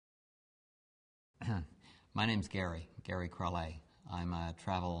My name's Gary Cralle. I'm a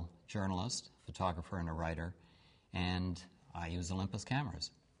travel journalist, photographer, and a writer, and I use Olympus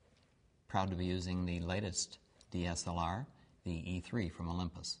cameras. Proud to be using the latest DSLR, the E3 from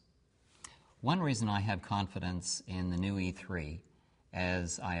Olympus. One reason I have confidence in the new E3,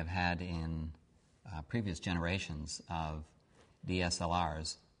 as I have had in previous generations of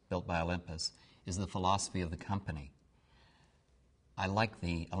DSLRs built by Olympus, is the philosophy of the company. I like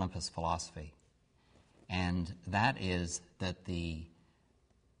the Olympus philosophy, and that is that the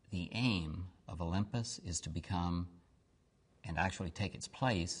aim of Olympus is to become and actually take its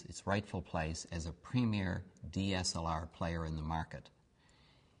place, its rightful place, as a premier DSLR player in the market.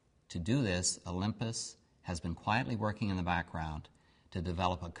 To do this, Olympus has been quietly working in the background to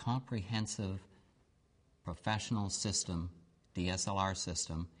develop a comprehensive professional system, DSLR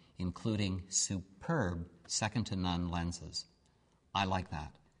system, including superb second-to-none lenses. I like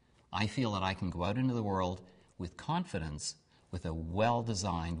that. I feel that I can go out into the world with confidence with a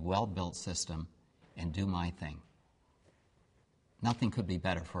well-designed, well-built system and do my thing. Nothing could be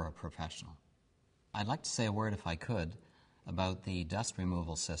better for a professional. I'd like to say a word, if I could, about the dust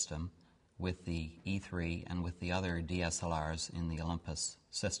removal system with the E3 and with the other DSLRs in the Olympus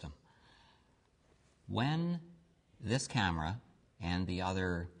system. When this camera and the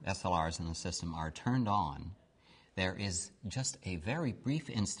other SLRs in the system are turned on, there is just a very brief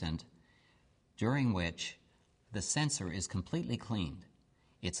instant during which the sensor is completely cleaned.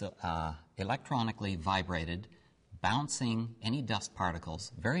 It's electronically vibrated, bouncing any dust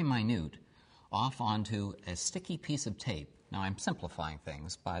particles, very minute, off onto a sticky piece of tape. Now, I'm simplifying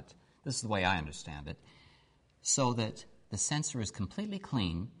things, but this is the way I understand it, so that the sensor is completely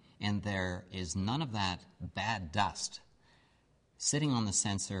clean and there is none of that bad dust sitting on the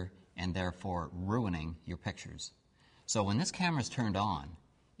sensor and therefore ruining your pictures. So when this camera is turned on,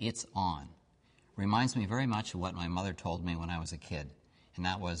 it's on. Reminds me very much of what my mother told me when I was a kid, and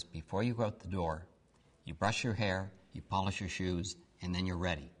that was before you go out the door, you brush your hair, you polish your shoes, and then you're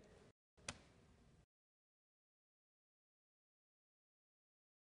ready.